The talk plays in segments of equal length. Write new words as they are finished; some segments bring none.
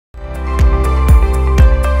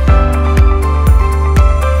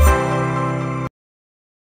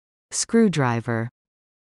Screwdriver.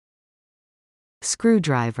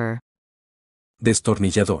 Screwdriver.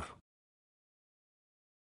 Destornillador.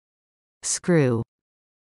 Screw.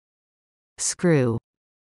 Screw.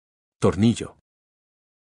 Tornillo.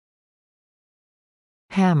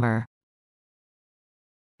 Hammer.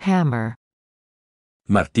 Hammer.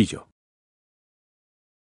 Martillo.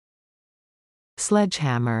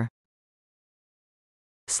 Sledgehammer.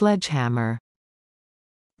 Sledgehammer.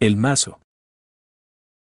 El mazo.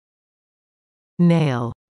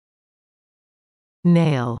 Nail.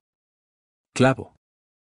 Nail. Clavo.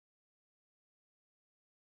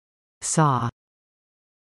 Saw.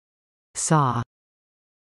 Saw.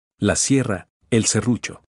 La sierra. El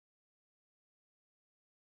serrucho.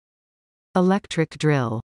 Electric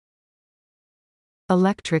drill.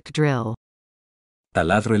 Electric drill.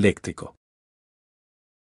 Taladro eléctrico.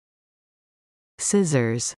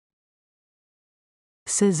 Scissors.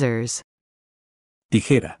 Scissors.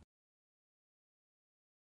 Tijera.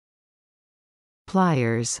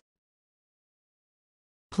 Pliers.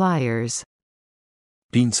 Pliers.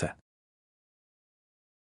 Pinza.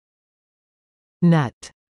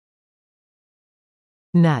 Nut.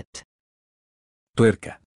 Nut.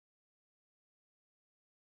 Tuerca.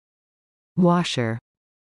 Washer.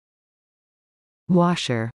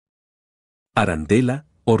 Washer. Arandela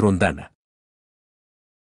o rondana.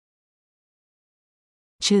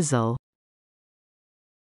 Chisel.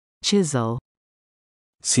 Chisel.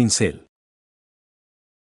 Cincel.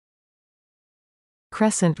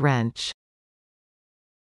 Crescent wrench.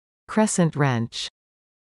 Crescent wrench.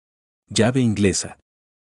 Llave inglesa.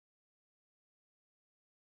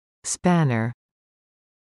 Spanner.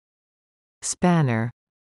 Spanner.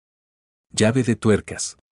 Llave de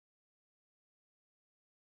tuercas.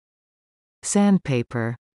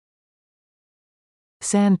 Sandpaper.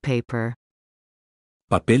 Sandpaper.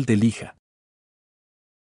 Papel de lija.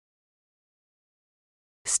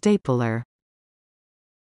 Stapler.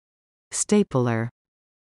 Stapler.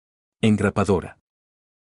 Engrapadora.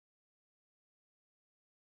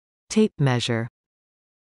 Tape measure.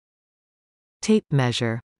 Tape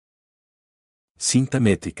measure. Cinta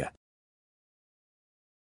métrica.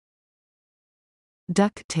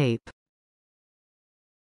 Duct tape.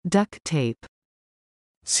 Duct tape.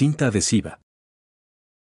 Cinta adhesiva.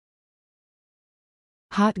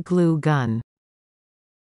 Hot glue gun.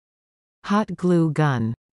 Hot glue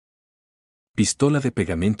gun. Pistola de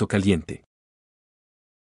pegamento caliente.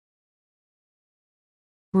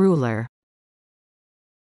 Ruler.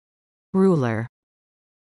 Ruler.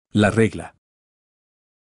 La regla.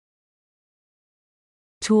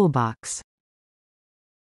 Toolbox.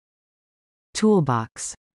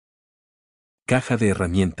 Toolbox. Caja de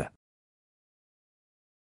herramienta.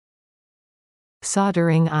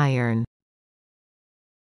 Soldering iron.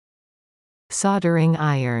 Soldering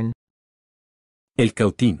iron. El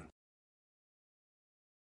cautín.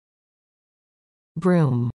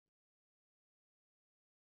 Broom.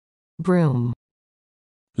 Broom.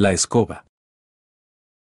 La escoba.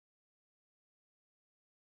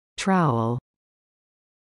 Trowel.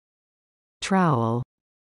 Trowel.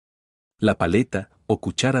 La paleta o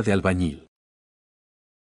cuchara de albañil.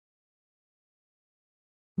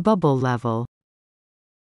 Bubble level.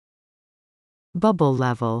 Bubble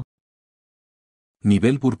level.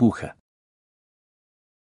 Nivel burbuja.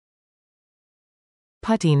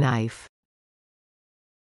 Putty knife.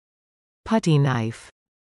 Putty knife.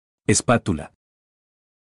 Espátula.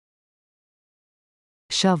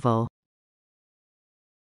 Shovel.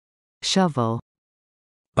 Shovel.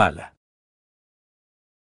 Pala.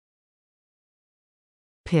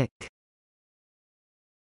 Pick.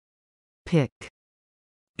 Pick.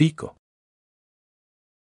 Pico.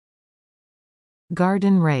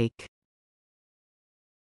 Garden rake.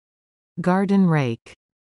 Garden rake.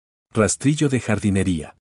 Rastrillo de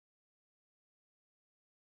jardinería.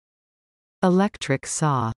 Electric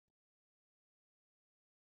saw.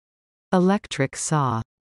 Electric saw.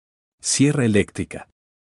 Sierra eléctrica.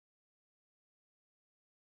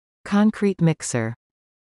 Concrete mixer.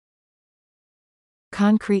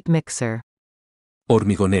 Concrete mixer.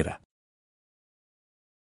 Hormigonera.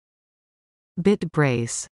 Bit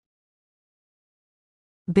brace.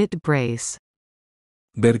 Bit brace.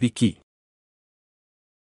 Berbiquí.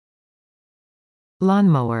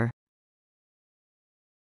 Lawnmower.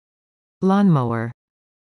 Lawnmower.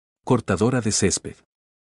 Cortadora de césped.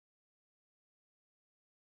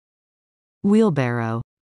 Wheelbarrow.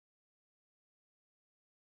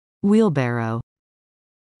 Wheelbarrow.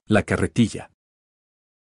 La carretilla.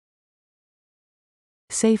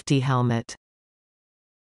 Safety helmet.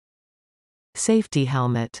 Safety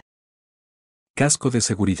helmet. Casco de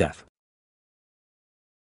seguridad.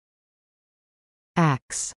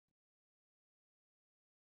 axe,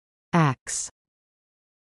 axe,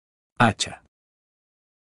 hacha,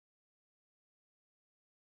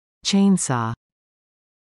 chainsaw,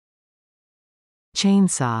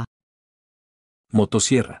 chainsaw,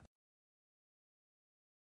 motosierra,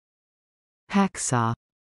 hacksaw,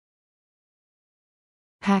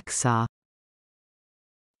 hacksaw,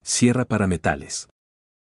 sierra para metales,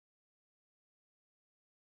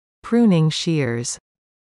 pruning shears,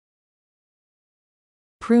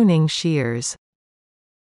 pruning shears,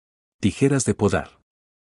 tijeras de podar,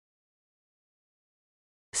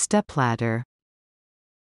 stepladder,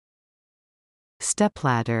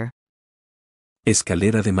 stepladder,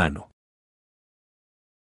 escalera de mano,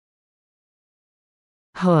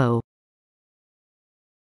 hoe,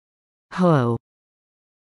 hoe,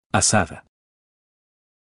 azada,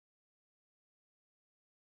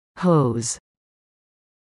 hose,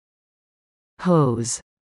 hose,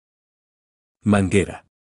 manguera,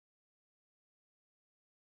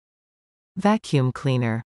 vacuum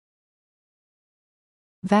cleaner,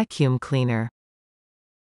 vacuum cleaner,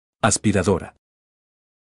 aspiradora,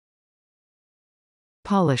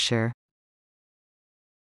 polisher,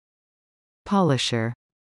 polisher,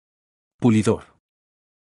 pulidor,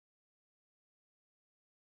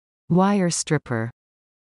 wire stripper,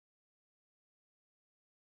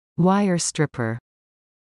 wire stripper,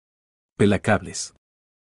 pelacables,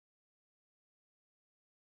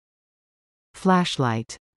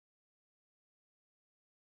 flashlight,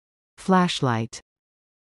 flashlight,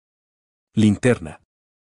 linterna,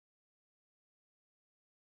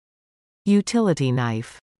 utility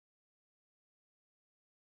knife,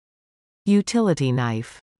 utility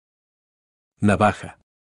knife, navaja,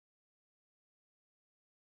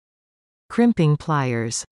 crimping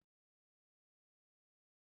pliers,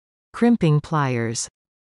 crimping pliers,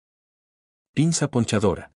 pinza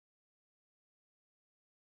ponchadora,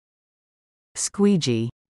 squeegee,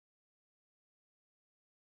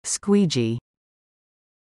 squeegee,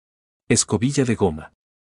 escobilla de goma,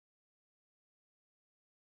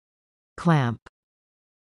 clamp,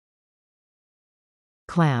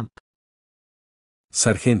 clamp,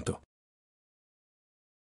 sargento,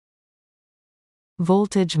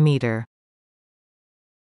 voltage meter,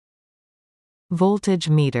 voltage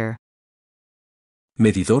meter,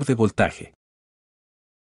 medidor de voltaje,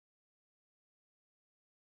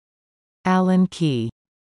 Allen key,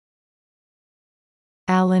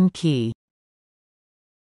 Allen key,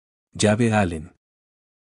 llave Allen,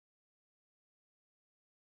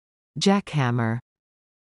 jackhammer,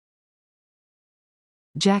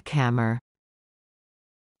 jackhammer,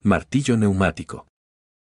 martillo neumático,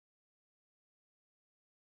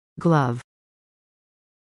 glove,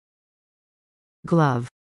 glove,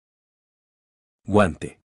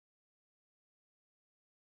 guante,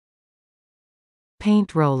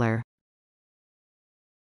 paint roller,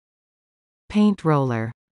 paint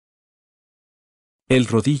roller, el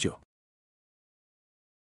rodillo,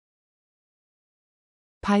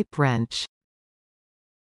 pipe wrench,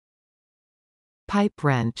 pipe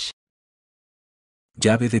wrench,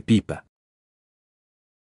 llave de pipa,